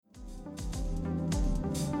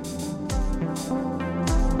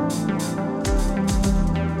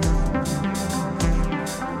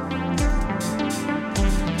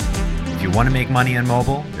want to make money on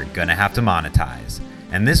mobile, you're going to have to monetize.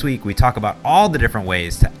 And this week, we talk about all the different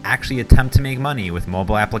ways to actually attempt to make money with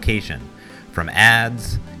mobile application. From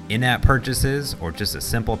ads, in-app purchases, or just a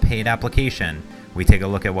simple paid application, we take a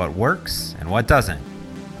look at what works and what doesn't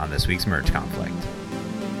on this week's Merge Conflict.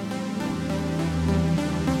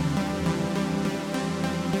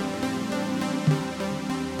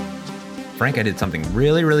 Frank, I did something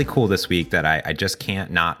really, really cool this week that I just can't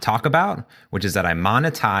not talk about, which is that I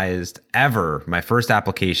monetized my first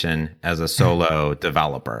application as a solo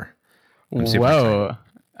developer. I'm super excited.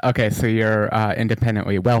 Okay, so you're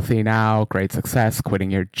independently wealthy now, great success, quitting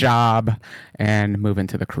your job, and moving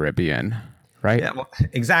to the Caribbean, right? Yeah, well,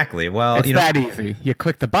 exactly. Well, it's that easy. You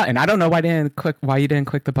click the button. I don't know why you didn't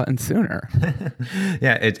click the button sooner.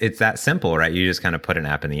 Yeah, it's that simple, right? You just kind of put an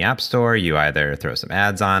app in the App Store. You either throw some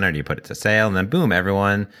ads on it, or you put it to sale, and then boom,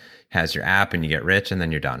 everyone has your app, and you get rich, and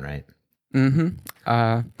then you're done, right?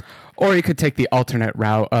 Mm-hmm. Or you could take the alternate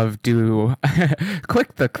route of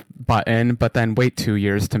click the button, but then wait 2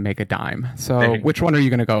 years to make a dime. So which one are you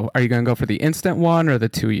going to go? Are you going to go for the instant one or the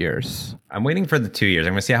 2 years? I'm waiting for the 2 years.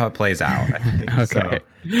 I'm going to see how it plays out. Okay.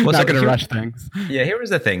 Not going to rush things. Yeah, here was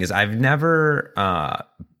the thing is I've never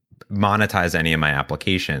monetized any of my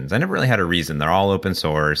applications. I never really had a reason. They're all open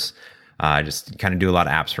source. I just kind of do a lot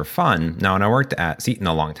of apps for fun. Now, when I worked at Seton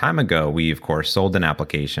a long time ago, we, of course, sold an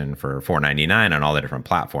application for $4.99 on all the different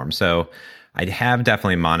platforms. So I have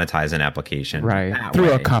definitely monetized an application. Right.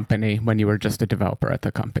 Through a company when you were just a developer at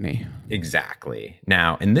the company. Exactly.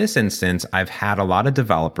 Now, in this instance, I've had a lot of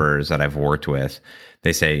developers that I've worked with.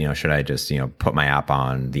 They say, should I just, put my app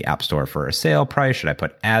on the App Store for a sale price? Should I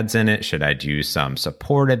put ads in it? Should I do some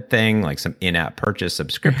supported thing, like some in-app purchase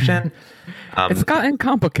subscription? It's gotten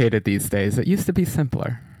complicated these days. It used to be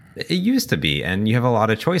simpler. It used to be, and you have a lot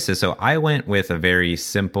of choices. So I went with a very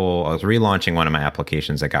simple, I was relaunching one of my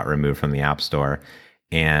applications that got removed from the App Store.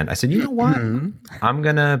 And I said, you know what? I'm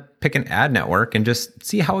going to pick an ad network and just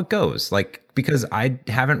see how it goes. Because I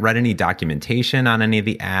haven't read any documentation on any of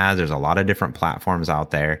the ads. There's a lot of different platforms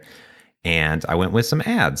out there. And I went with some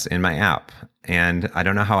ads in my app. And I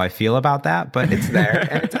don't know how I feel about that, but it's there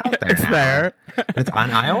and it's out there. It's there. It's on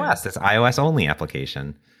iOS. It's iOS only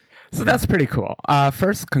application. So that's pretty cool.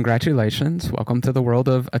 First, congratulations. Welcome to the world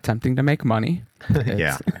of attempting to make money.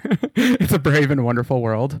 Yeah. It's a brave and wonderful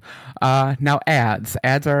world. Now, ads.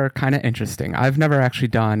 Ads are kind of interesting. I've never actually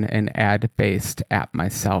done an ad-based app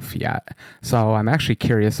myself yet. So I'm actually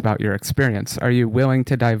curious about your experience. Are you willing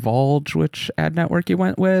to divulge which ad network you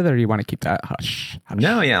went with, or you want to keep that hush?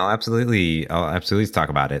 No, yeah, I'll absolutely talk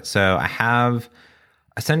about it. So I have...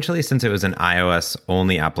 Essentially, since it was an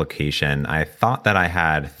iOS-only application, I thought that I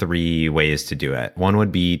had three ways to do it. One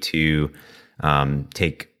would be to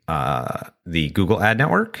take the Google Ad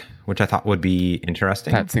Network, which I thought would be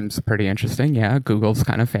interesting. That seems pretty interesting. Yeah, Google's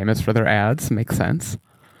kind of famous for their ads. Makes sense.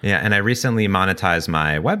 Yeah, and I recently monetized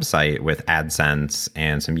my website with AdSense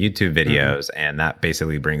and some YouTube videos, and that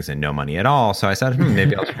basically brings in no money at all. So I said,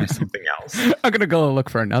 maybe I'll try something else. I'm going to go look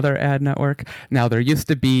for another ad network. Now, there used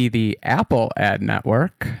to be the Apple Ad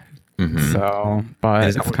Network, but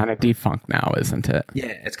it's kind of defunct now, isn't it? Yeah,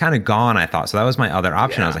 it's kind of gone, I thought. So that was my other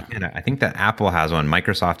option. Yeah. I was like, man, I think that Apple has one.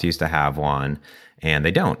 Microsoft used to have one, and they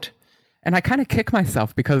don't. And I kind of kick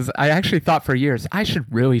myself because I actually thought for years I should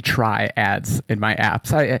really try ads in my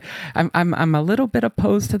apps. I'm a little bit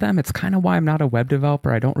opposed to them. It's kind of why I'm not a web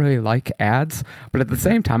developer. I don't really like ads. But at the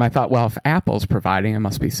same time, I thought, well, if Apple's providing, it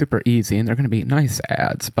must be super easy and they're going to be nice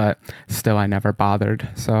ads. But still, I never bothered.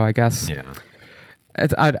 So I guess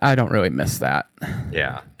I don't really miss that.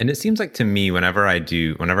 Yeah, and it seems like to me, whenever I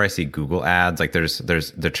see Google ads, like there's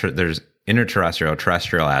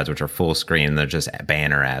terrestrial ads, which are full screen. They're just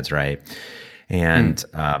banner ads, right? And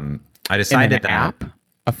I decided that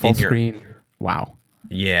a full screen. Wow.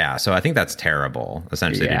 Yeah, so I think that's terrible.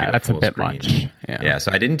 Essentially, yeah, that's a bit much. Yeah,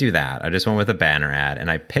 so I didn't do that. I just went with a banner ad, and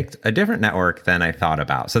I picked a different network than I thought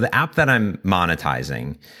about. So the app that I'm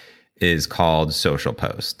monetizing is called Social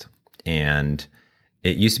Post, and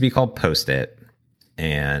it used to be called Post-it.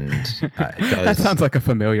 And that sounds like a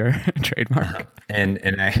familiar trademark. And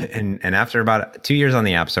after about 2 years on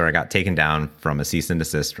the App Store, I got taken down from a cease and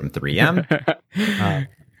desist from 3M.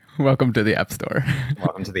 Welcome to the App Store.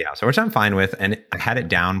 Welcome to the App Store, which I'm fine with. And I had it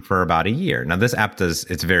down for about a year. Now, this app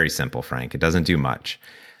it's very simple, Frank. It doesn't do much.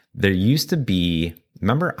 There used to be,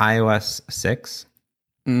 remember iOS 6?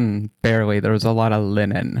 Barely. There was a lot of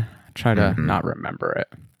linen. Try to not remember it.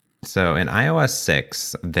 So in iOS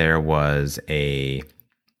 6, there was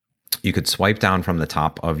you could swipe down from the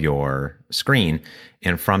top of your screen,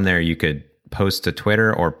 and from there you could post to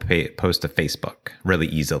Twitter or post to Facebook really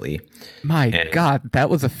easily. My God, that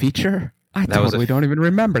was a feature? I That was totally don't even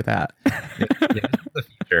remember that. yeah, that was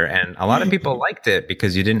a feature, and a lot of people liked it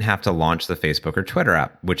because you didn't have to launch the Facebook or Twitter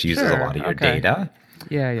app, which uses a lot of your data.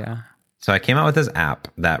 Yeah. So I came out with this app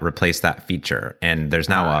that replaced that feature, and there's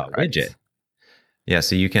now a widget. Yeah,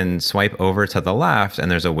 so you can swipe over to the left,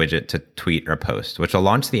 and there's a widget to tweet or post, which will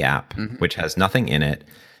launch the app, which has nothing in it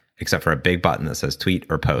except for a big button that says tweet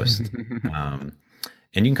or post.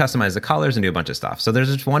 And you can customize the colors and do a bunch of stuff. So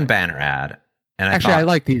there's just one banner ad. And I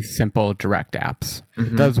like these simple direct apps.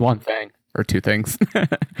 It does one thing or two things,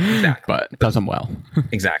 exactly. But does them well.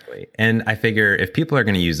 Exactly. And I figure if people are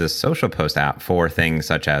going to use this social post app for things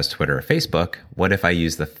such as Twitter or Facebook, what if I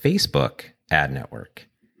use the Facebook ad network?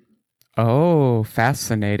 Oh,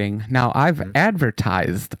 fascinating. Now, I've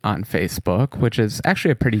advertised on Facebook, which is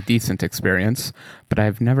actually a pretty decent experience, but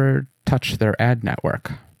I've never touched their ad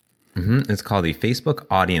network. It's called the Facebook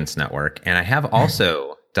Audience Network. And I have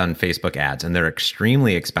also done Facebook ads, and they're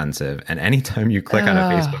extremely expensive. And anytime you click on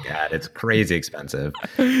a Facebook ad, it's crazy expensive.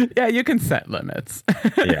 Yeah, you can set limits.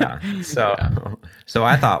 Yeah. So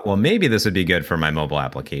I thought, well, maybe this would be good for my mobile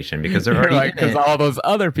application because they're already because all those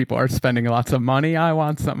other people are spending lots of money. I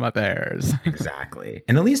want some of theirs. Exactly.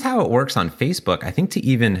 And at least how it works on Facebook, I think to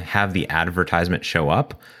even have the advertisement show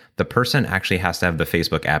up, the person actually has to have the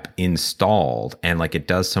Facebook app installed, and like it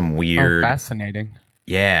does some weird. Oh, fascinating.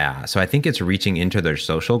 Yeah. So I think it's reaching into their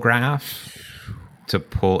social graph to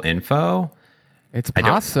pull info. It's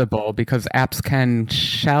possible because apps can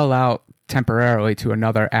shell out temporarily to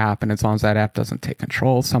another app, and as long as that app doesn't take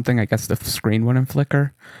control of something, I guess the screen wouldn't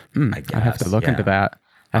flicker. I'd have to look into that.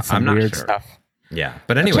 That's some weird stuff. Yeah.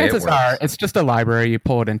 But anyway, chances are it's just a library. You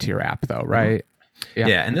pull it into your app though, right?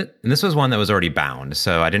 Yeah, and this was one that was already bound,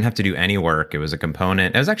 so I didn't have to do any work. It was a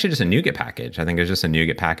component. It was actually just a NuGet package. I think it was just a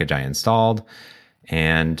NuGet package I installed,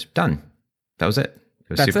 and done. That was it.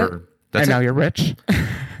 It was super. And now you're rich.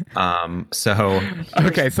 So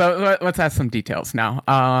let's ask some details now.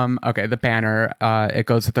 Okay, the banner. It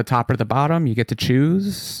goes at the top or the bottom. You get to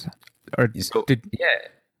choose.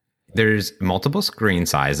 There's multiple screen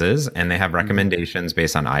sizes, and they have recommendations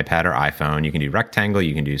based on iPad or iPhone. You can do rectangle,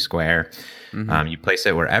 you can do square. You place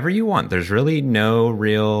it wherever you want. There's really no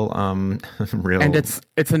real. And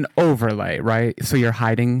it's an overlay, right? So you're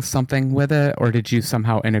hiding something with it, or did you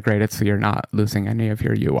somehow integrate it so you're not losing any of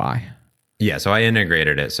your UI? Yeah, so I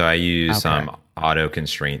integrated it. So I use some auto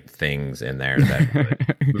constraint things in there.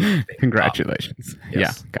 That Congratulations.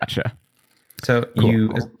 Yes. Yeah, gotcha. So cool.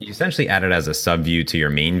 You essentially add it as a sub view to your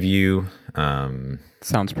main view.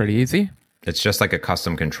 Sounds pretty easy. It's just like a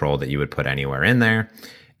custom control that you would put anywhere in there.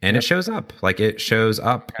 And it shows up. Like it shows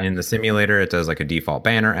up in the simulator. It does like a default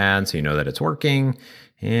banner ad, so you know that it's working.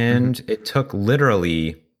 And it took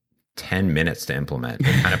literally 10 minutes to implement.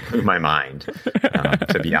 It kind of blew my mind,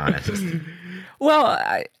 to be honest. Well,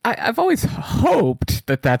 I've always hoped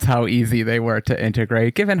that that's how easy they were to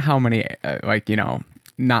integrate, given how many,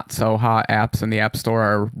 not so hot apps in the App Store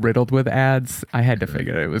are riddled with ads. I had to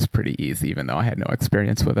figure it was pretty easy, even though I had no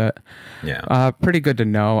experience with it. Yeah. Pretty good to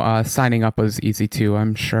know. Signing up was easy too,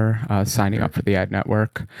 I'm sure. Signing up for the ad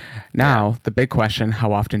network. Now, the big question,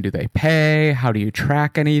 how often do they pay? How do you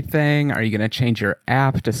track anything? Are you going to change your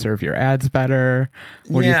app to serve your ads better?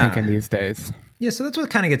 What are you thinking these days? Yeah, so that's what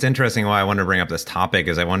kind of gets interesting. Why I wanted to bring up this topic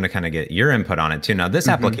is I wanted to kind of get your input on it too. Now, this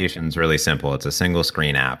application is really simple. It's a single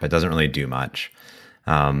screen app. It doesn't really do much.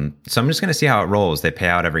 So I'm just going to see how it rolls. They pay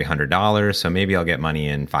out every $100, so maybe I'll get money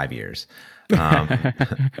in 5 years.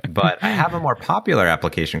 But I have a more popular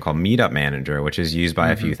application called Meetup Manager, which is used by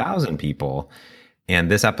a few thousand people. And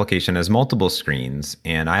this application has multiple screens.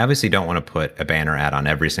 And I obviously don't want to put a banner ad on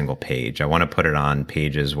every single page. I want to put it on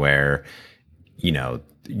pages where,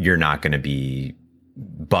 you're not going to be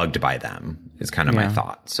bugged by them is kind of my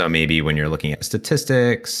thought. So maybe when you're looking at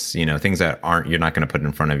statistics, things that you're not going to put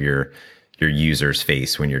in front of your user's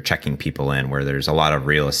face when you're checking people in, where there's a lot of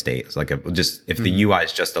real estate. It's like if the UI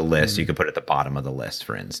is just a list, you could put it at the bottom of the list,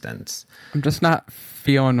 for instance. I'm just not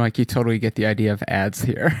feeling like you totally get the idea of ads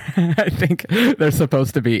here. I think they're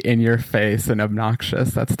supposed to be in your face and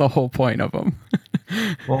obnoxious. That's the whole point of them.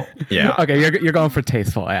 Well, yeah. Okay, you're going for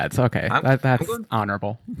tasteful ads. Okay, that's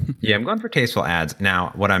honorable. Yeah, I'm going for tasteful ads.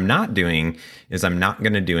 Now, what I'm not doing is I'm not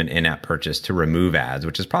going to do an in-app purchase to remove ads,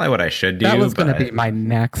 which is probably what I should do. That was going to be my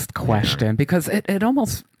next question, because it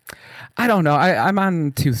almost... I don't know. I'm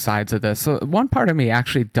on two sides of this. So one part of me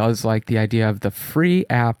actually does like the idea of the free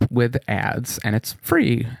app with ads, and it's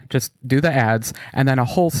free. Just do the ads, and then a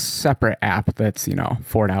whole separate app that's,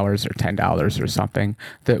 $4 or $10 or something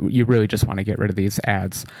that you really just want to get rid of these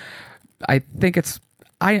ads. I think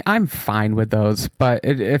I'm fine with those, but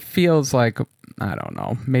it feels like I don't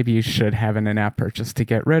know. Maybe you should have an in-app purchase to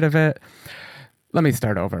get rid of it. Let me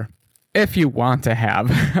start over. If you want to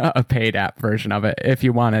have a paid app version of it, if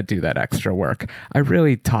you want to do that extra work, I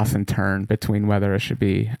really toss and turn between whether it should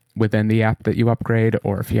be within the app that you upgrade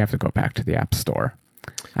or if you have to go back to the app store.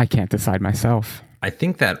 I can't decide myself. I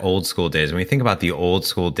think that old school days, when we think about the old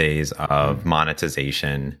school days of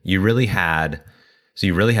monetization, you really had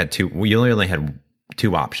only had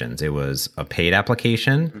two options. It was a paid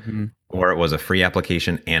application or it was a free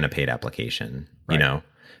application and a paid application, you know?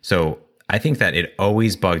 So I think that it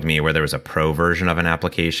always bugged me where there was a pro version of an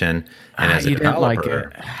application, and as a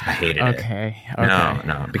developer, I hated it. Okay.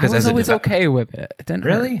 No, because I was always okay with it. It didn't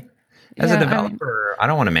really. hurt. As a developer, I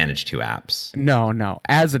don't want to manage two apps. No.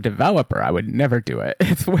 As a developer, I would never do it.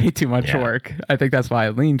 It's way too much work. I think that's why I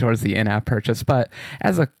lean towards the in-app purchase. But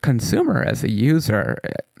as a consumer, as a user,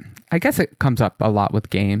 I guess it comes up a lot with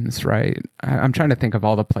games, right? I'm trying to think of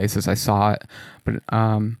all the places I saw it, but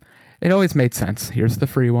it always made sense. Here's the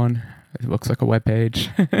free one. It looks like a web page,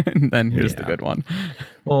 and then here's the good one.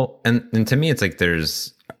 Well, and to me, it's like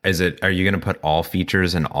are you going to put all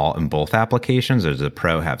features in both applications, or does the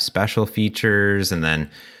pro have special features? And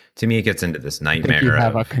then to me, it gets into this nightmare. You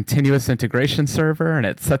have a continuous integration server, and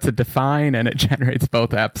it sets a define, and it generates both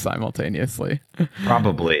apps simultaneously.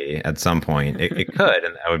 Probably at some point it could,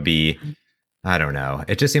 and that would be, I don't know.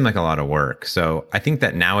 It just seemed like a lot of work. So I think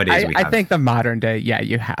that nowadays I think the modern day,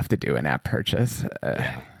 you have to do an app purchase.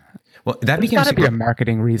 Well, that became got to be a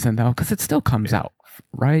marketing reason though, because it still comes out,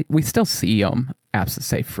 right? We still see apps that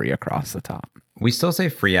say free across the top. We still say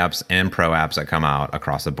free apps and pro apps that come out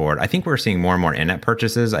across the board. I think we're seeing more and more in-app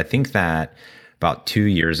purchases. I think that about 2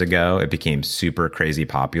 years ago, it became super crazy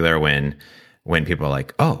popular when people are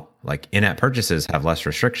like, oh, like in-app purchases have less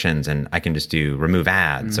restrictions and I can just remove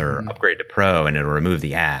ads or upgrade to pro and it'll remove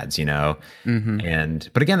the ads, you know?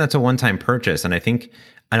 But again, that's a one-time purchase. And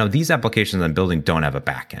I know these applications I'm building don't have a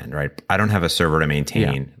back end, right? I don't have a server to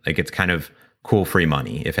maintain. Yeah. Like it's kind of cool free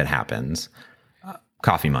money if it happens.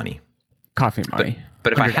 Coffee money.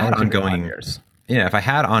 But if I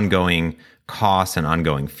had ongoing costs and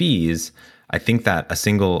ongoing fees, I think that a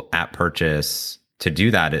single app purchase to do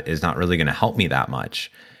that is not really going to help me that much.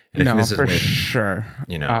 And sure.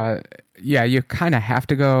 You know, you kind of have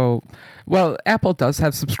to go. Well, Apple does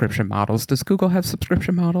have subscription models. Does Google have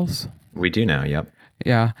subscription models? We do now. Yep.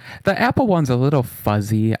 Yeah. The Apple one's a little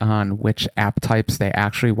fuzzy on which app types they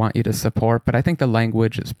actually want you to support, but I think the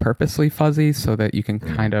language is purposely fuzzy so that you can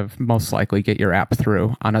kind of most likely get your app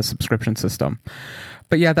through on a subscription system.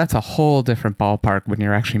 But yeah, that's a whole different ballpark when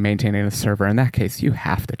you're actually maintaining a server. In that case, you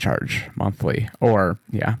have to charge monthly or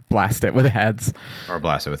blast it with ads.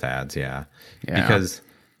 Because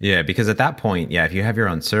at that point, if you have your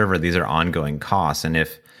own server, these are ongoing costs. And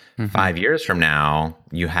if 5 years from now,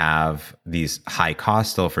 you have these high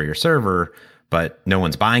costs still for your server, but no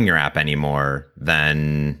one's buying your app anymore,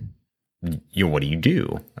 then what do you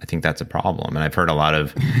do? I think that's a problem. And I've heard a lot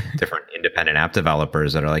of different independent app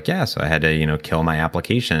developers that are like, so I had to, kill my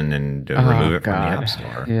application and remove it from the App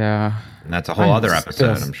Store. Yeah. And that's a whole other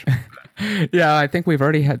episode, I'm sure. Yeah, I think we've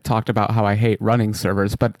already talked about how I hate running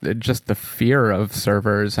servers, but just the fear of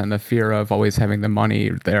servers and the fear of always having the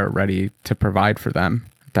money there ready to provide for them.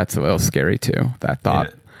 That's a little scary too, that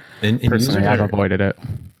thought. Yeah. And personally, I've avoided it.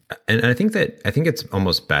 And I think it's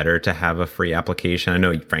almost better to have a free application. I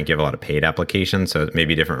know, Frank, you have a lot of paid applications, so it may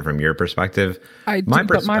be different from your perspective.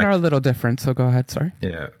 But mine are a little different, so go ahead, sorry.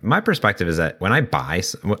 Yeah. My perspective is that when I buy,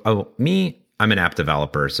 I'm an app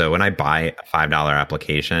developer, so when I buy a $5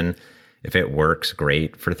 application, if it works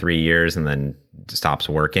great for 3 years and then stops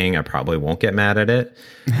working, I probably won't get mad at it.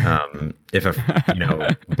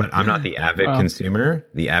 But I'm not the avid consumer.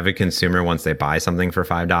 The avid consumer, once they buy something for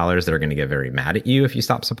 $5, they're going to get very mad at you if you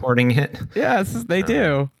stop supporting it. Yes, they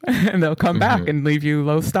do. And they'll come back and leave you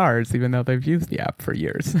low stars, even though they've used the app for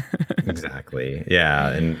years. Exactly.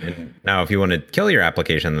 Yeah. And now if you want to kill your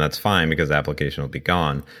application, that's fine because the application will be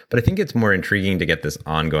gone. But I think it's more intriguing to get this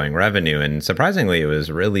ongoing revenue. And surprisingly, it was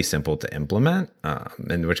really simple to implement,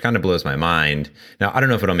 and which kind of blows my mind. Now, I don't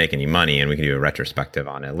know if it'll make any money, and we can do a retrospective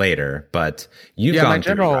on it later, but you've gone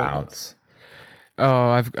through routes.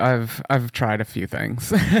 Oh, I've tried a few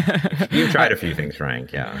things. You've tried a few things,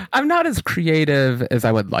 Frank. Yeah. I'm not as creative as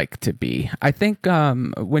I would like to be. I think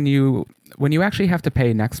when you actually have to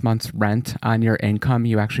pay next month's rent on your income,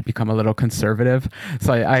 you actually become a little conservative.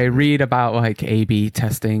 So I read about like A/B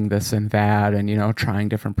testing this and that, and trying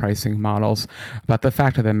different pricing models. But the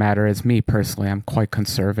fact of the matter is, me personally, I'm quite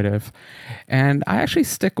conservative, and I actually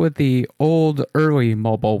stick with the old early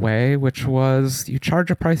mobile way, which was you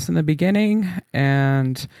charge a price in the beginning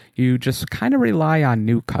and you just kind of rely on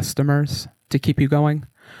new customers to keep you going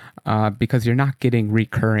because you're not getting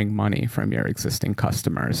recurring money from your existing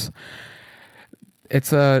customers.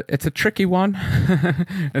 It's a tricky one.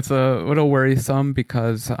 It's a little worrisome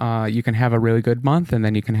because you can have a really good month and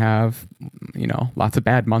then you can have, lots of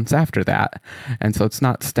bad months after that. And so it's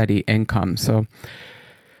not steady income. So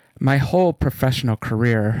my whole professional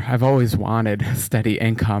career, I've always wanted steady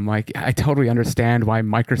income. Like, I totally understand why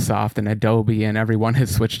Microsoft and Adobe and everyone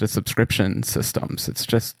has switched to subscription systems. It's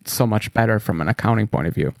just so much better from an accounting point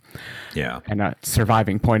of view. Yeah. And a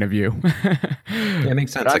surviving point of view. Yeah, it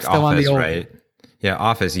makes sense. Like Office, right? Yeah,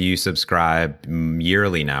 Office, you subscribe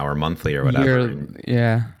yearly now or monthly or whatever.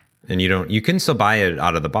 Yeah. And you can still buy it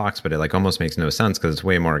out of the box, but it like almost makes no sense because it's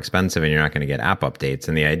way more expensive and you're not going to get app updates.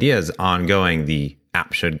 And the idea is ongoing, the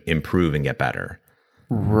app should improve and get better.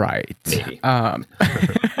 Right. Maybe.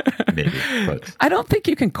 Maybe. But. I don't think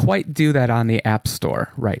you can quite do that on the App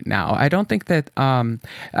Store right now. I don't think that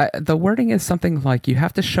the wording is something like you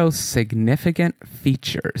have to show significant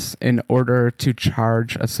features in order to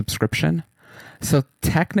charge a subscription. So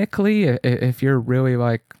technically, if you're really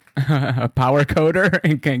like a power coder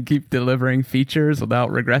and can keep delivering features without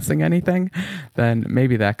regressing anything, then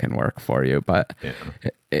maybe that can work for you. But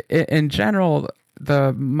in general,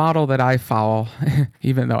 the model that I follow,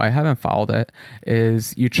 even though I haven't followed it,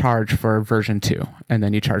 is you charge for version 2, and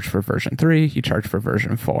then you charge for version 3, you charge for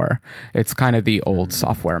version 4. It's kind of the old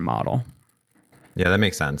software model. Yeah, that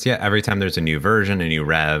makes sense. Yeah, every time there's a new version, a new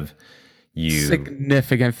rev,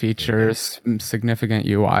 significant features, significant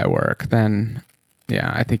UI work, then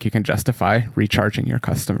I think you can justify recharging your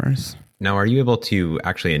customers. Now, are you able to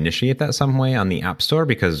actually initiate that some way on the App Store?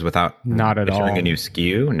 Because without not at issuing all a new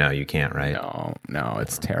SKU, no, you can't, right? No,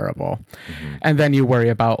 it's terrible. Mm-hmm. And then you worry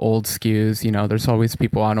about old SKUs. There's always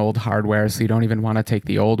people on old hardware, so you don't even want to take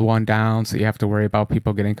the old one down. So you have to worry about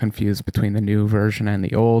people getting confused between the new version and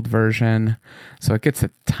the old version. So it gets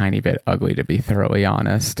a tiny bit ugly, to be thoroughly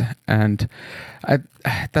honest. And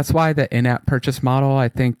that's why the in-app purchase model, I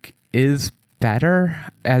think, is better,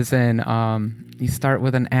 as in you start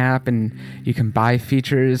with an app and you can buy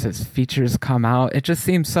features as features come out. It just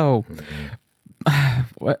seems so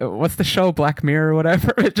what's the show, Black Mirror or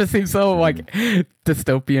whatever? It just seems so like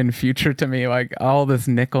dystopian future to me, like all this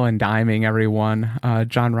nickel and diming everyone.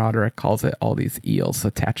 John Roderick calls it all these eels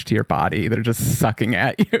attached to your body. They're just sucking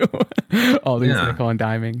at you. All these nickel and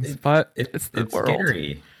dimings. But it's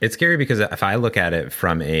scary. It's scary because if I look at it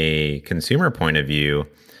from a consumer point of view,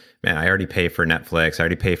 man, I already pay for Netflix. I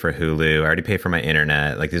already pay for Hulu. I already pay for my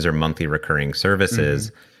internet. Like, these are monthly recurring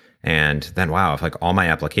services. Mm-hmm. And then, wow, if like all my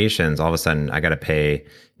applications, all of a sudden I got to pay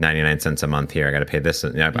 99 cents a month here. I got to pay this.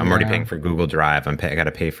 I'm already paying for Google Drive. I got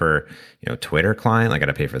to pay for, Twitter client. I got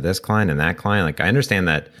to pay for this client and that client. Like, I understand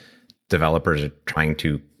that developers are trying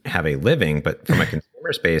to have a living, but from a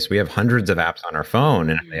consumer space, we have hundreds of apps on our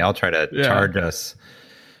phone and they all try to charge us,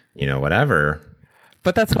 whatever.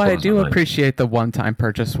 But that's why I do appreciate the one-time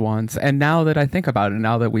purchase ones. And now that I think about it,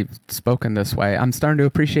 now that we've spoken this way, I'm starting to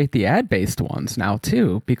appreciate the ad-based ones now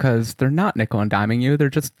too, because they're not nickel and diming you. They're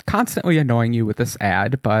just constantly annoying you with this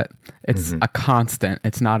ad, but it's a constant.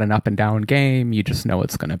 It's not an up and down game. You just know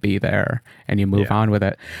it's going to be there and you move on with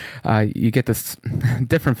it. You get this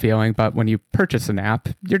different feeling, but when you purchase an app,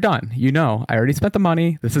 you're done. I already spent the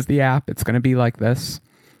money. This is the app. It's going to be like this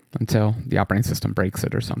until the operating system breaks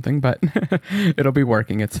it or something, but it'll be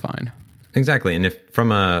working. It's fine. Exactly. And if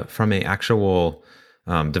from a actual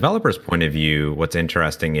developer's point of view, what's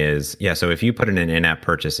interesting is, so if you put in an in-app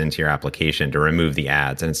purchase into your application to remove the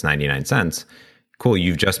ads and it's 99 cents, cool,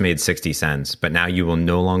 you've just made 60 cents, but now you will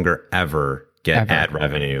no longer ever get ad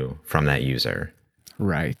revenue from that user.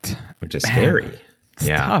 Right. Which is scary. It's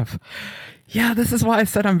tough. Yeah, this is why I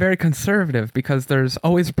said I'm very conservative, because there's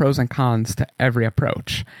always pros and cons to every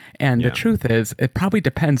approach. And the truth is, it probably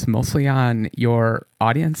depends mostly on your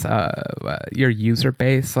audience, your user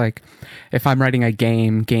base. Like, if I'm writing a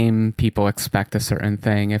game people expect a certain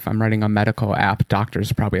thing. If I'm writing a medical app,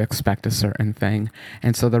 doctors probably expect a certain thing.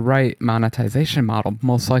 And so the right monetization model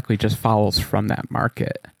most likely just follows from that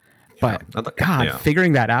market. But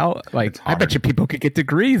figuring that out, like, I bet you people could get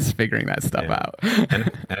degrees figuring that stuff out.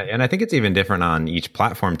 and I think it's even different on each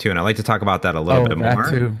platform too. And I'd like to talk about that a little bit more.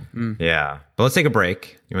 Too. Yeah. But let's take a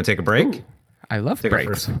break. You want to take a break? Ooh, I love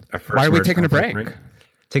breaks. Our first Why are we taking a break?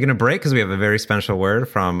 Taking a break because we have a very special word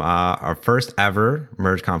from our first ever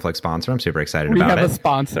Merge Conflict sponsor. I'm super excited about it. We have a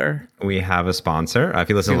sponsor. We have a sponsor. If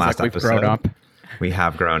you listen to the last episode. Grown up. we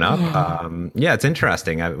have grown up. Yeah, it's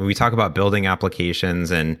interesting. We talk about building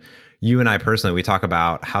applications, and you and I personally, we talk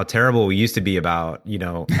about how terrible we used to be about,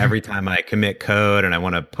 every time I commit code and I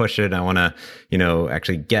want to push it, I want to,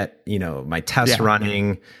 actually get, my test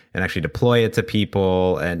running and actually deploy it to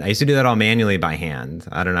people. And I used to do that all manually by hand.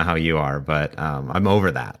 I don't know how you are, but I'm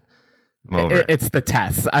over that. It's the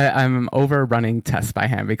tests. I'm over running tests by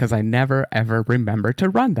hand because I never, ever remember to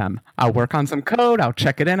run them. I'll work on some code. I'll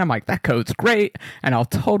check it in. I'm like, that code's great. And I'll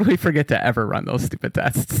totally forget to ever run those stupid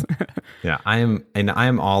tests. Yeah, I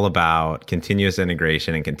am all about continuous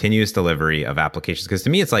integration and continuous delivery of applications. Because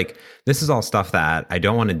to me, it's like, this is all stuff that I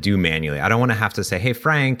don't want to do manually. I don't want to have to say, hey,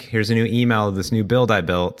 Frank, here's a new email of this new build I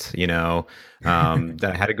built,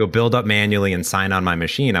 that I had to go build up manually and sign on my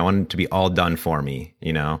machine. I want it to be all done for me,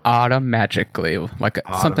 Automatically, like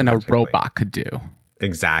something a robot could do.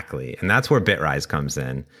 Exactly. And that's where Bitrise comes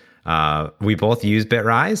in. We both use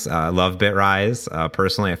Bitrise. I love Bitrise.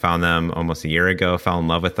 Personally, I found them almost a year ago, fell in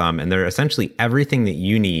love with them. And they're essentially everything that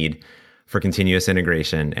you need for continuous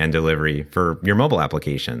integration and delivery for your mobile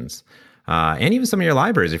applications. And even some of your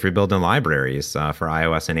libraries, if you're building libraries for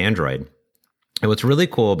iOS and Android. And what's really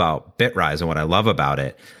cool about Bitrise and what I love about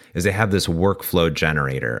it is they have this workflow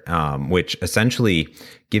generator, which essentially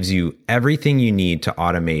gives you everything you need to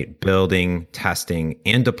automate building, testing,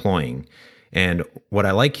 and deploying. And what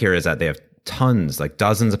I like here is that they have tons, like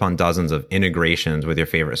dozens upon dozens of integrations with your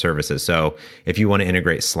favorite services. So if you want to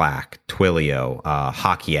integrate Slack, Twilio,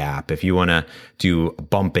 Hockey app, if you want to do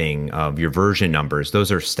bumping of your version numbers,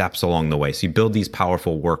 those are steps along the way. So you build these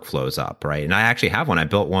powerful workflows up, right? And I actually have one. I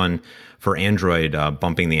built one for Android,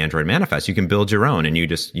 bumping the Android manifest. You can build your own, and you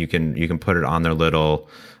can put it on their little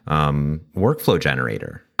workflow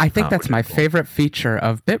generator. I think that's my favorite feature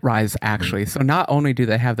of Bitrise, actually. So not only do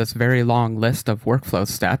they have this very long list of workflow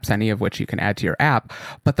steps, any of which you can add to your app,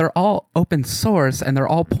 but they're all open source and they're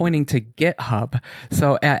all pointing to GitHub.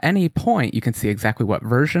 So at any point, you can see exactly what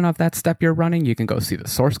version of that step you're running. You can go see the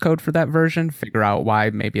source code for that version, figure out why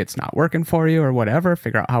maybe it's not working for you or whatever,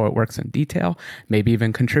 figure out how it works in detail, maybe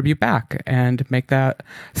even contribute back and make that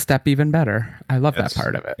step even better. I love that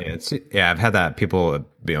part of it. I've had that people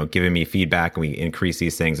giving me feedback, and we increase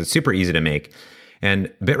these things. It's super easy to make. And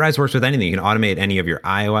Bitrise works with anything. You can automate any of your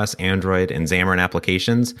iOS, Android, and Xamarin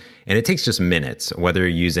applications. And it takes just minutes, whether you're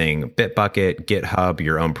using Bitbucket, GitHub,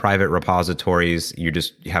 your own private repositories, you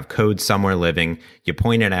have code somewhere living, you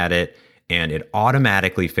point it at it, and it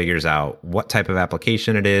automatically figures out what type of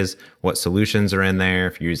application it is, what solutions are in there.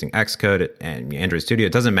 If you're using Xcode and Android Studio,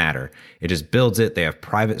 it doesn't matter. It just builds it. They have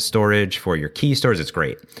private storage for your key stores. It's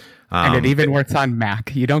great. And it even works on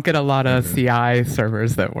Mac. You don't get a lot of CI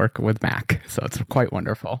servers that work with Mac, so it's quite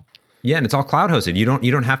wonderful. Yeah, and it's all cloud hosted. You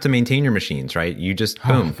don't have to maintain your machines, right? You just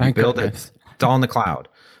boom, you build it. It's all in the cloud.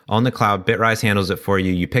 On the cloud, Bitrise handles it for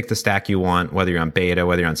you. You pick the stack you want, whether you're on beta,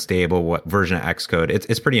 whether you're on stable, what version of Xcode.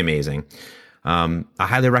 It's pretty amazing. I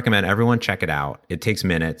highly recommend everyone check it out. It takes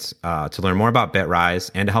minutes to learn more about Bitrise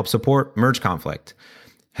and to help support Merge Conflict.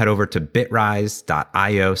 Head over to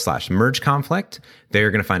bitrise.io/merge conflict. There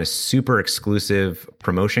you're going to find a super exclusive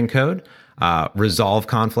promotion code. Resolve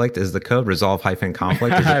conflict is the code.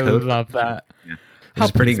 Resolve-conflict is the code. I love that. Yeah.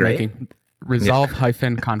 It's pretty great.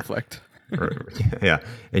 Resolve-conflict. Yeah.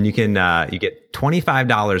 And you get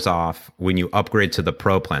 $25 off when you upgrade to the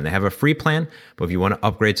Pro plan. They have a free plan, but if you want to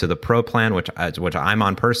upgrade to the Pro plan, which I'm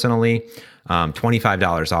on personally,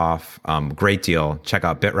 $25 off. Great deal. Check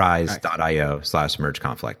out bitrise.io/merge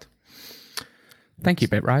conflict. Thank you,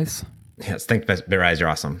 Bitrise. Yes, thank Bitrise. You're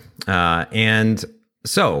awesome. And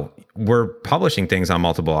so we're publishing things on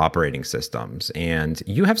multiple operating systems, and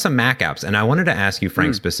you have some Mac apps. And I wanted to ask you,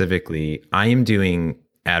 Frank, specifically, I am doing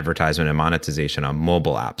advertisement and monetization on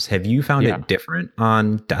mobile apps. Have you found it different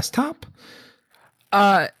on desktop?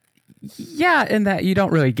 Yeah, in that you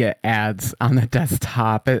don't really get ads on the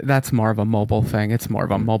desktop. That's more of a mobile thing. It's more of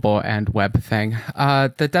a mobile and web thing.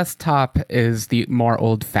 The desktop is the more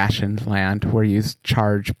old-fashioned land where you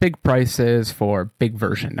charge big prices for big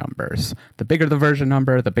version numbers. The bigger the version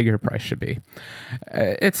number, the bigger price should be.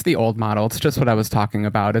 It's the old model. It's just what I was talking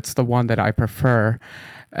about. It's the one that I prefer.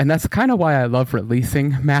 And that's kind of why I love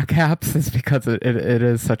releasing Mac apps, is because it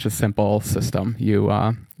is such a simple system.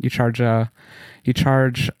 You charge a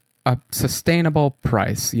sustainable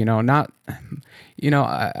price, I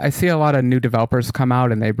see a lot of new developers come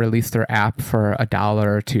out and they release their app for $1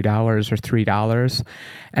 or $2 or $3.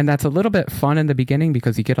 And that's a little bit fun in the beginning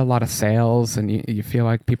because you get a lot of sales and you feel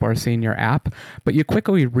like people are seeing your app, but you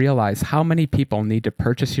quickly realize how many people need to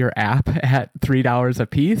purchase your app at $3 a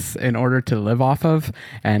piece in order to live off of.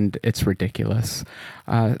 And it's ridiculous.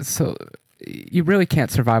 So you really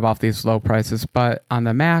can't survive off these low prices. But on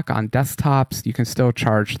the Mac, on desktops, you can still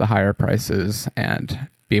charge the higher prices and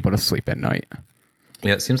be able to sleep at night.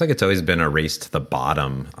 Yeah, it seems like it's always been a race to the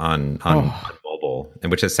bottom on mobile, and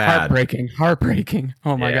which is sad. Heartbreaking.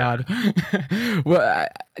 Oh my God. Well,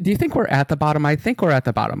 do you think we're at the bottom? I think we're at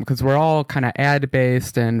the bottom because we're all kind of ad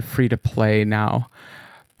based and free to play now.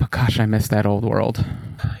 But gosh, I miss that old world.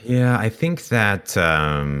 Yeah, I think that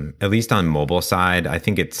at least on mobile side, I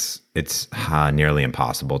think it's nearly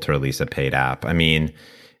impossible to release a paid app. I mean,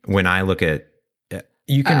 when I look at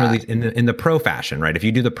you can release in the pro fashion, right? If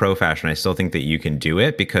you do the pro fashion, I still think that you can do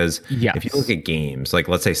it because if you look at games, like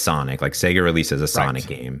let's say Sonic, like Sega releases a Sonic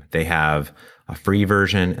game, they have a free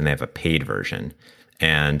version and they have a paid version.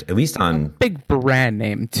 And at least on big brand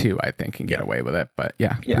name too, I think can get away with it. But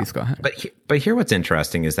please go ahead. But here, what's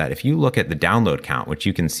interesting is that if you look at the download count, which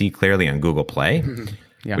you can see clearly on Google Play,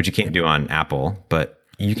 which you can't do on Apple, but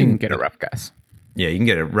you can get a rough guess. Yeah, you can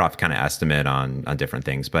get a rough kind of estimate on different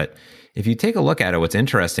things. But if you take a look at it, what's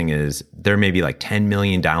interesting is there may be like 10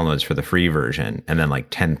 million downloads for the free version and then like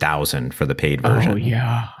 10,000 for the paid version. Oh,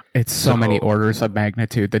 yeah. It's so many orders of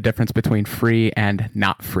magnitude, the difference between free and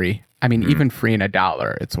not free. I mean, even free and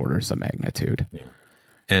 $1, it's orders of magnitude. Yeah.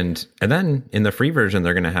 And then in the free version,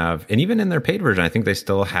 they're going to have, and even in their paid version, I think they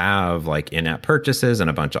still have like in-app purchases and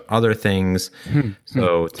a bunch of other things.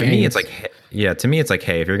 So to me, it's like,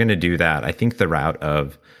 hey, if you're going to do that, I think the route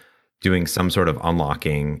of doing some sort of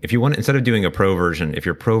unlocking, if you want, instead of doing a pro version, if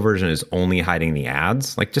your pro version is only hiding the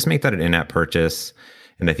ads, like just make that an in-app purchase.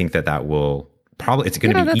 And I think that will probably, it's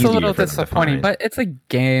going to be easier. That's a little disappointing, but it's a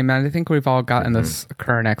game. And I think we've all gotten this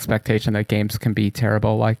current expectation that games can be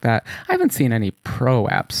terrible like that. I haven't seen any pro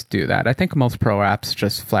apps do that. I think most pro apps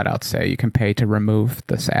just flat out say you can pay to remove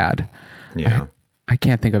this ad. Yeah. I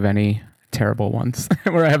can't think of any terrible ones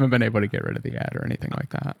where I haven't been able to get rid of the ad or anything like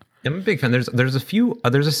that. I'm a big fan. There's a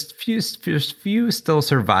few still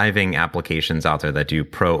surviving applications out there that do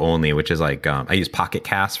pro only, which is like I use Pocket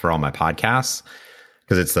Cast for all my podcasts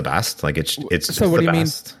because it's the best. Like it's so. What do you mean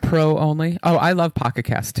pro only? Oh, I love Pocket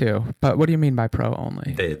Cast too. But what do you mean by pro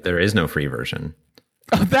only? There is no free version.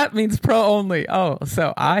 Oh, that means pro only. Oh,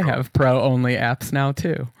 so I have pro only apps now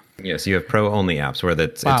too. Yes, you have pro only apps where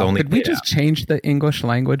it's only. Did we just change the English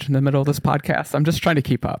language in the middle of this podcast? I'm just trying to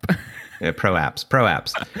keep up. Yeah, pro apps.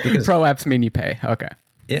 Because, pro apps mean you pay. Okay.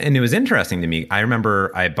 And it was interesting to me. I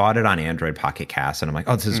remember I bought it on Android Pocket Cast, and I'm like,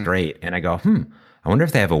 oh, this is great. And I go, I wonder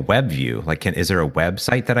if they have a web view. Like, is there a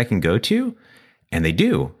website that I can go to? And they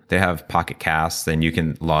do. They have Pocket Casts, and you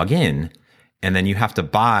can log in, and then you have to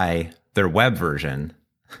buy their web version.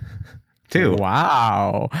 Too.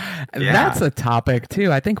 Wow. Yeah. That's a topic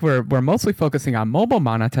too. I think we're mostly focusing on mobile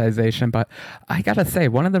monetization, but I gotta say,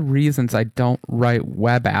 one of the reasons I don't write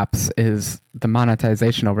web apps is the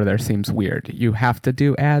monetization over there seems weird. You have to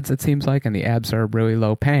do ads, it seems like, and the ads are really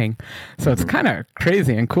low paying. So it's kind of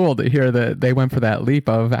crazy and cool to hear that they went for that leap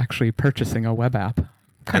of actually purchasing a web app.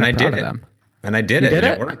 And I did it. And I did it. And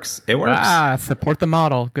it works. It works. Support the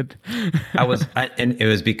model. Good. And it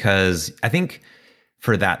was because I think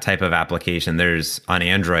for that type of application, there's on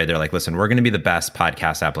Android, they're like, listen, we're going to be the best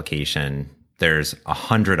podcast application. There's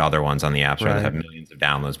 100 other ones on the App Store that have millions of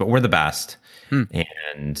downloads, but we're the best.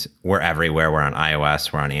 And we're everywhere. We're on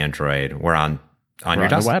iOS. We're on Android. We're on your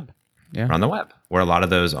desktop. The web. Yeah. We're on the web. Where a lot of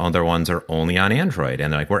those other ones are only on Android.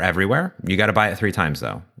 And they're like, we're everywhere. You got to buy it 3 times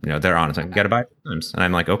though. They're honest. Like, you got to buy it 3 times. And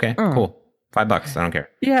I'm like, okay, cool. $5. I don't care.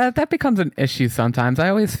 Yeah, that becomes an issue sometimes. I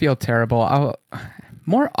always feel terrible.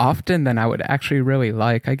 More often than I would actually really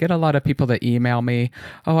like. I get a lot of people that email me,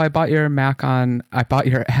 "Oh, I bought your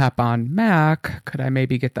app on Mac. Could I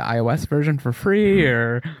maybe get the iOS version for free?"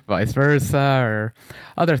 or vice versa, or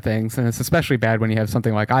other things. And it's especially bad when you have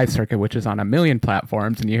something like iCircuit, which is on 1 million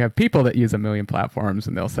platforms, and you have people that use 1 million platforms,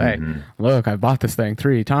 and they'll say, "Look, I bought this thing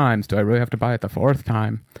 3 times. Do I really have to buy it the 4th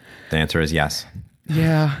time?" The answer is yes.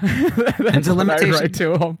 Yeah, that's a limitation. I write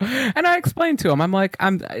to him, and I explain to him. I'm like,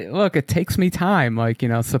 look, it takes me time. Like,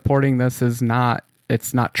 supporting this is not.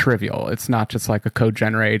 It's not trivial. It's not just like a code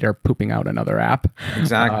generator pooping out another app.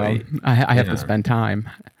 Exactly. I have to spend time.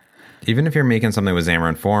 Even if you're making something with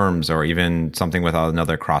Xamarin Forms or even something with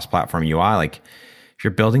another cross-platform UI, like if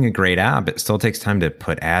you're building a great app, it still takes time to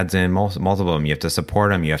put ads in, multiple of them. You have to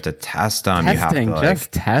support them. You have to test them.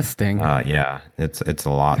 Testing. Yeah, it's a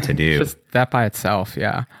lot to do. Just that by itself,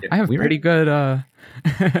 yeah. I have pretty good.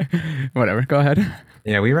 Whatever. Go ahead.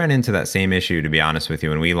 Yeah, we ran into that same issue, to be honest with you,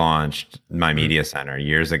 when we launched My Media Center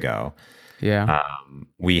years ago. Yeah.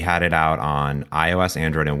 We had it out on iOS,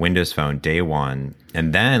 Android, and Windows Phone day one.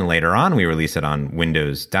 And then later on, we released it on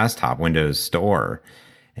Windows Desktop, Windows Store.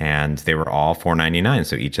 and they were all $4.99.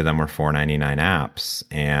 So each of them were $4.99 apps,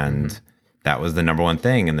 and that was the number one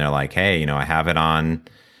thing. And they're like, hey, you know, I have it on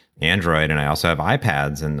Android and I also have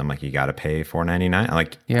iPads, and I'm like, you got to pay $4.99. I'm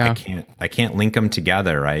like, Yeah. I can't link them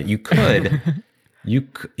together, right? You could, you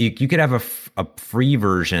could have a free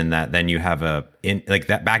version that then you have like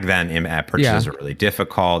that. Back then, in-app purchases were really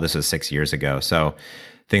difficult. This was 6 years ago, so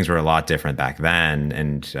things were a lot different back then.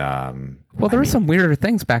 And well, there were some weirder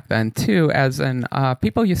things back then too, as in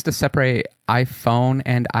people used to separate iPhone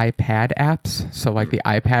and iPad apps. So like the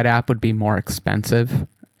iPad app would be more expensive,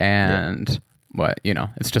 and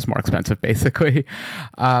it's just more expensive basically.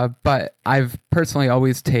 But I've personally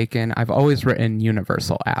always written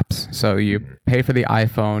universal apps. So you pay for the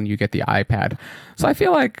iPhone, you get the iPad. So I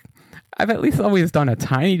feel like I've at least always done a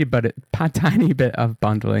tiny bit of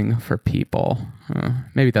bundling for people.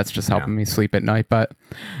 Maybe that's just helping me sleep at night, but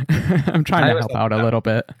I'm trying to help out a little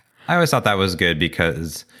bit. I always thought that was good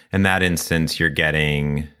because in that instance, you're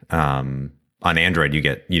getting on Android, you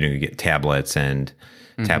get tablets and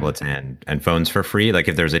phones for free. Like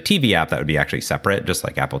if there's a TV app, that would be actually separate, just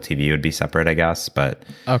like Apple TV would be separate, I guess. But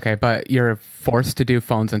okay, but you're forced to do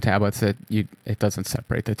phones and tablets. It doesn't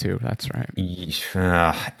separate the two. That's right.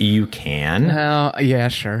 You can. Yeah,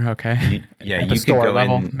 sure. Okay. At the store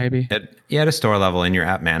level, maybe. At a store level in your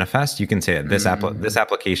app manifest, you can say this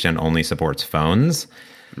application only supports phones.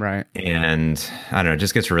 Right. And I don't know, it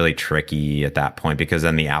just gets really tricky at that point, because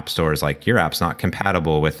then the app store is like, your app's not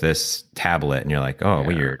compatible with this tablet. And you're like, oh,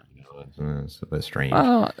 weird. It's a bit strange.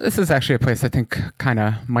 Well, this is actually a place I think kind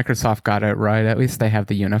of Microsoft got it right. At least they have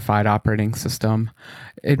the unified operating system.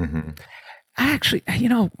 Actually,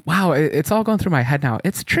 wow, it's all going through my head now.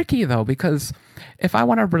 It's tricky though, because if I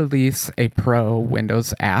want to release a pro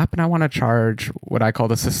Windows app and I want to charge what I call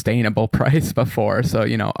the sustainable price before, so,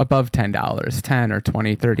 above $10, $10 or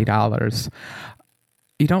 $20, $30,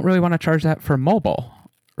 you don't really want to charge that for mobile,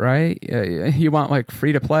 right? You want like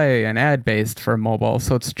free to play and ad based for mobile.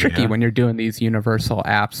 So it's tricky when you're doing these universal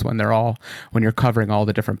apps, when you're covering all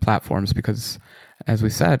the different platforms, because as we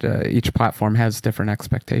said, each platform has different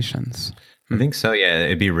expectations. I think so. Yeah.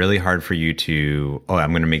 It'd be really hard for you to,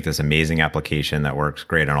 I'm going to make this amazing application that works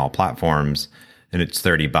great on all platforms, and it's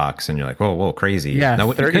 $30, and you're like, whoa, crazy. Yeah.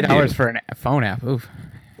 Now, $30 for a phone app. Oof.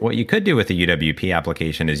 What you could do with a UWP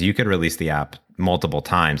application is you could release the app multiple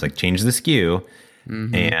times, like change the SKU.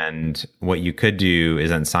 And what you could do is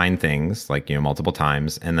then sign things like, multiple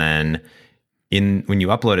times. And then when you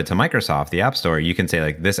upload it to Microsoft, the App Store, you can say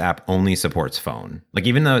like, this app only supports phone. Like,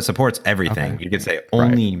 even though it supports everything, you could say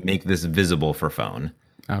only make this visible for phone.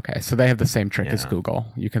 Okay. So they have the same trick as Google.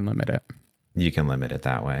 You can limit it. You can limit it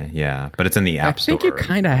that way. Yeah. But it's in the App Store. I think you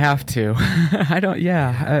kind of have to.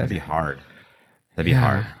 That'd be hard.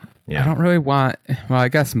 Hard. Yeah. I don't really want, I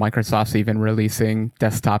guess Microsoft's even releasing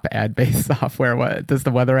desktop ad-based software. What, does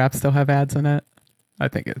the weather app still have ads in it? I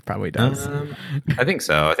think it probably does. I think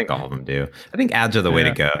so. I think all of them do. I think ads are the way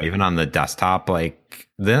to go, even on the desktop. Like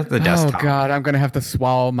the desktop. Oh God, I'm gonna have to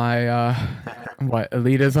swallow my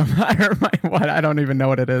elitism or what? I don't even know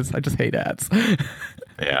what it is. I just hate ads.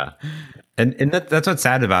 Yeah, and that's what's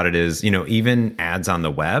sad about it is, even ads on the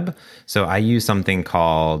web. So I use something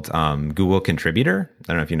called Google Contributor. I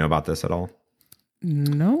don't know if you know about this at all.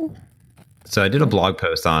 No. So I did a blog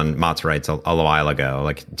post on Mott's Rights a while ago,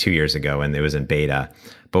 like 2 years ago, and it was in beta.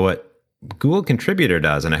 But what Google Contributor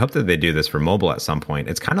does, and I hope that they do this for mobile at some point,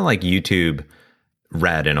 it's kind of like YouTube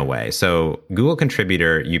Red in a way. So Google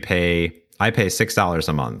Contributor, I pay $6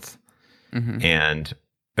 a month, and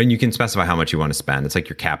you can specify how much you want to spend. It's like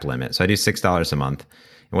your cap limit. So I do $6 a month.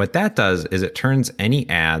 And what that does is it turns any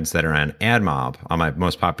ads that are on AdMob on my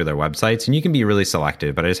most popular websites, and you can be really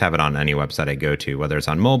selective, but I just have it on any website I go to, whether it's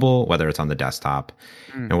on mobile, whether it's on the desktop.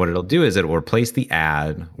 And what it'll do is it will replace the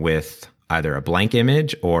ad with either a blank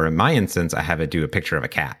image, or in my instance, I have it do a picture of a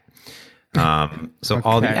cat. So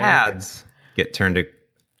all the ads get turned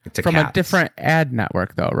to from cats. A different ad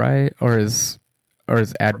network though, right? Or is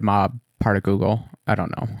AdMob part of Google? I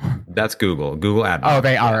don't know. That's Google. Google AdMob. Oh,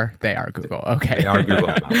 they are Google. Okay. They are Google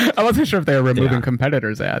AdMob. I wasn't sure if they were removing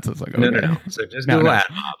competitors' ads. I was like, okay. No. So just Google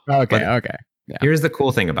AdMob. Okay. Yeah. Here's the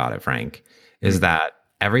cool thing about it, Frank, is that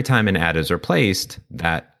every time an ad is replaced,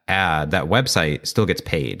 that website still gets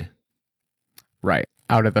paid. Right.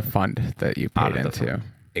 Out of the fund that you paid into.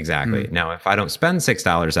 Exactly. Now, if I don't spend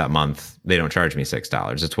 $6 that month, they don't charge me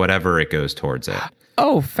 $6. It's whatever it goes towards it.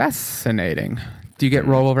 Oh, fascinating. Do you get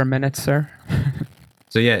rollover minutes, sir?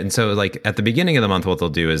 So yeah, and so like at the beginning of the month, what they'll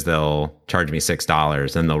do is they'll charge me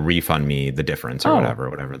 $6 and they'll refund me the difference or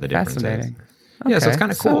whatever the difference is. Okay. Yeah, so it's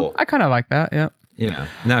kind of cool. I kind of like that. Yeah. Yeah.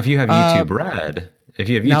 Now, if you have YouTube Red,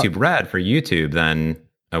 for YouTube, then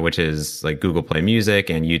which is like Google Play Music,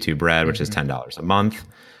 and YouTube Red, which is $10 a month,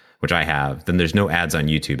 which I have, then there's no ads on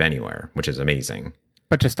YouTube anywhere, which is amazing.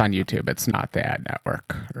 But just on YouTube, it's not the ad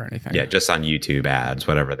network or anything. Yeah, just on YouTube ads,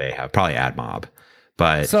 whatever they have, probably AdMob.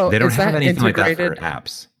 But so they don't have anything integrated? like that for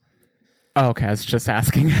apps. Oh, okay, I was just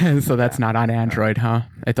asking. So that's not on Android, huh?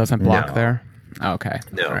 It doesn't block there? Okay.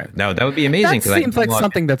 No, right. no, that would be amazing. That seems like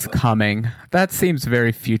something that's coming. That seems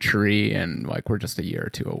very future-y, and like we're just a year or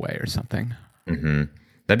two away or something. Mm-hmm.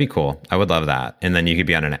 That'd be cool. I would love that. And then you could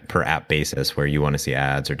be on a per app basis where you want to see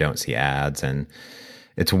ads or don't see ads. And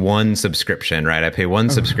it's one subscription, right? I pay one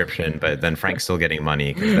subscription, but then Frank's still getting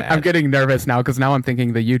money. I'm getting nervous now because now I'm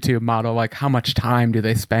thinking the YouTube model, like how much time do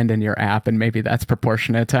they spend in your app? And maybe that's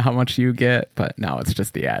proportionate to how much you get. But now it's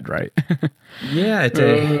just the ad, right? Yeah.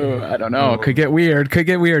 I don't know. Could get weird.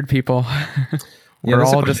 People. We're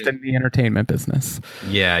all just in the entertainment business.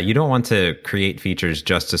 Yeah, you don't want to create features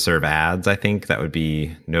just to serve ads. I think that would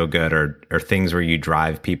be no good, or things where you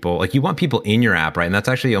drive people. Like you want people in your app, right? And that's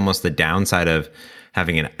actually almost the downside of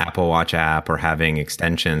having an Apple Watch app or having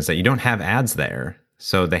extensions, that you don't have ads there.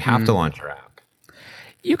 So they have to launch your app.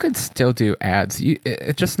 You could still do ads.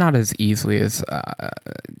 It's just not as easily as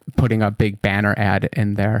putting a big banner ad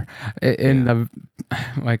in there. I'm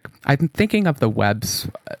thinking of the webs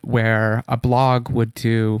where a blog would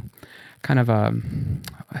do kind of a,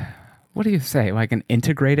 what do you say, like an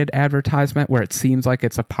integrated advertisement where it seems like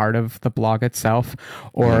it's a part of the blog itself,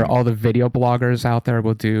 or all the video bloggers out there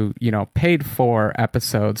will do, paid for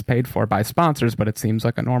episodes, paid for by sponsors, but it seems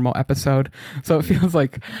like a normal episode. So it feels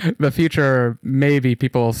like the future, maybe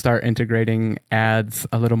people will start integrating ads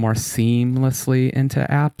a little more seamlessly into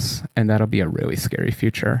apps, and that'll be a really scary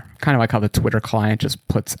future. Kind of like how the Twitter client just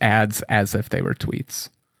puts ads as if they were tweets.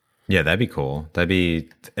 Yeah, that'd be cool. That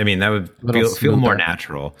would feel more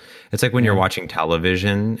natural. It's like when you're watching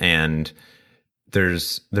television and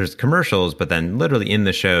there's commercials, but then literally in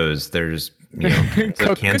the shows there's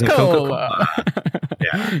cans of Coca-Cola.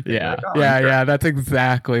 Yeah. That's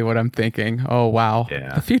exactly what I'm thinking. Oh wow,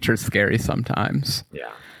 yeah. The future's scary sometimes. Yeah,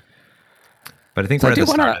 but I think we're at the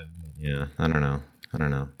start. I don't know.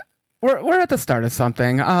 We're at the start of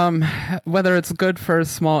something. Whether it's good for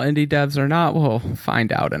small indie devs or not, we'll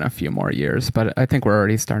find out in a few more years. But I think we're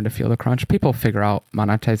already starting to feel the crunch. People figure out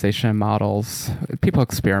monetization models. People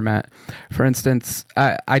experiment. For instance,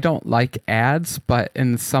 I don't like ads, but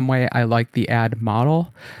in some way I like the ad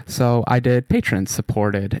model. So I did Patreon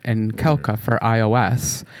supported in Kelka for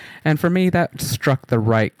iOS. And for me, that struck the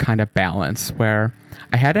right kind of balance where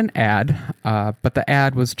I had an ad, but the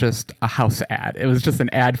ad was just a house ad. It was just an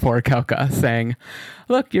ad for Kelka saying,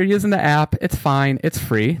 look, you're using the app. It's fine. It's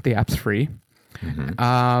free. The app's free.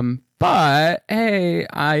 But hey,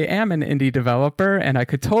 I am an indie developer and I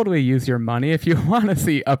could totally use your money. If you want to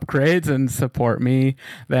see upgrades and support me,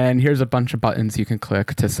 then here's a bunch of buttons you can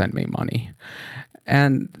click to send me money.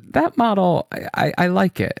 And that model, I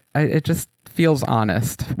like it. It just feels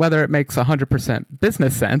honest. Whether it makes 100%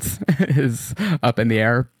 business sense is up in the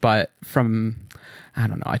air, but I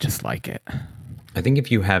don't know, I just like it. I think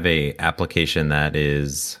if you have a application that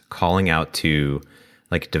is calling out to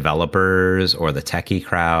like developers or the techie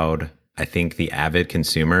crowd, I think the avid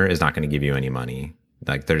consumer is not going to give you any money.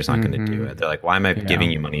 Like they're just not going to do it. They're like, why am I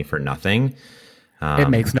giving you money for nothing? It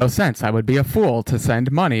makes no sense. I would be a fool to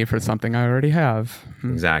send money for something I already have.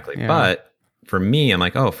 Exactly. Yeah. But for me, I'm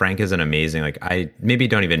like, oh, Frank is an amazing, like I maybe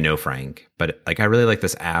don't even know Frank, but like I really like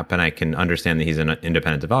this app and I can understand that he's an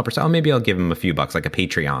independent developer. So maybe I'll give him a few bucks, like a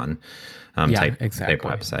Patreon type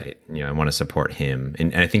website. I want to support him.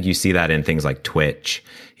 And I think you see that in things like Twitch,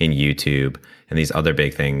 in YouTube, and these other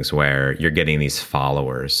big things where you're getting these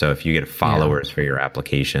followers. So if you get followers for your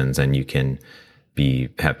applications, and you can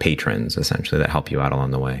have patrons essentially that help you out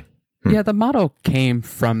along the way. Yeah, the model came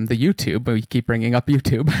from the YouTube. We keep bringing up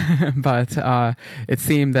YouTube, but it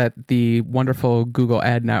seemed that the wonderful Google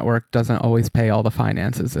Ad Network doesn't always pay all the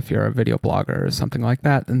finances if you're a video blogger or something like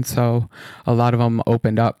that. And so a lot of them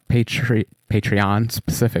opened up Patreon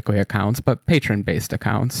specifically accounts, but patron-based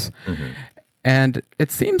accounts. And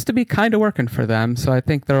it seems to be kind of working for them. So I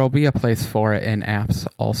think there will be a place for it in apps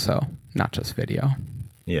also, not just video.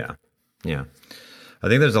 Yeah. I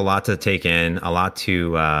think there's a lot to take in, a lot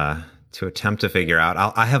to attempt to figure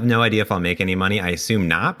out. I have no idea if I'll make any money. I assume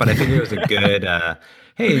not, but I think it was a good,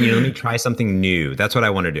 hey, let me try something new. That's what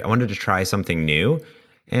I want to do. I wanted to try something new.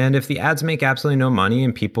 And if the ads make absolutely no money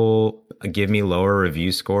and people give me lower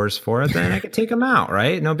review scores for it, then I could take them out,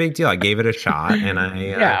 right? No big deal. I gave it a shot and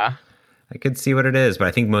I could see what it is. But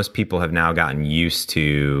I think most people have now gotten used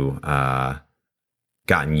to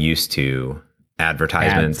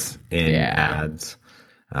advertisements in ads.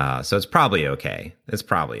 So it's probably okay. It's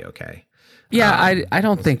probably okay. Yeah, I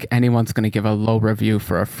don't think anyone's going to give a low review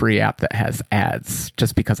for a free app that has ads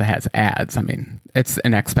just because it has ads. I mean, it's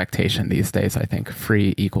an expectation these days. I think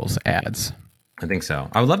free equals ads. I think so.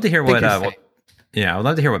 I would love to hear what I would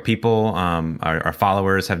love to hear what people, our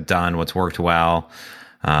followers have done, what's worked well.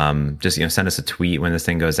 Just, send us a tweet when this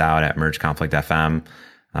thing goes out at Merge Conflict FM.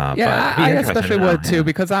 I especially would too,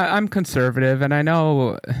 because I'm conservative, and I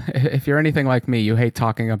know if you're anything like me, you hate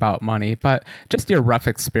talking about money, but just your rough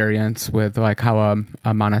experience with like how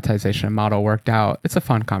a monetization model worked out, it's a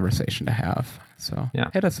fun conversation to have. So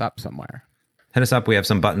hit us up somewhere. Hit us up. We have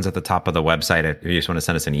some buttons at the top of the website if you just want to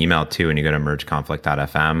send us an email too, and you go to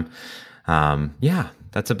mergeconflict.fm.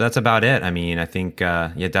 That's about it. I mean, I think,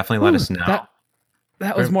 definitely let us know.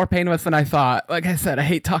 That was more painless than I thought. Like I said, I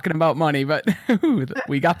hate talking about money, but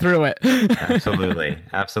we got through it.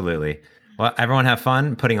 Absolutely. Well, everyone have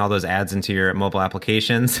fun putting all those ads into your mobile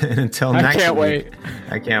applications. And until next week.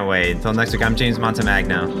 I can't wait. Until next week, I'm James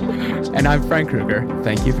Montemagno. And I'm Frank Krueger.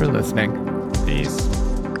 Thank you for listening. Peace.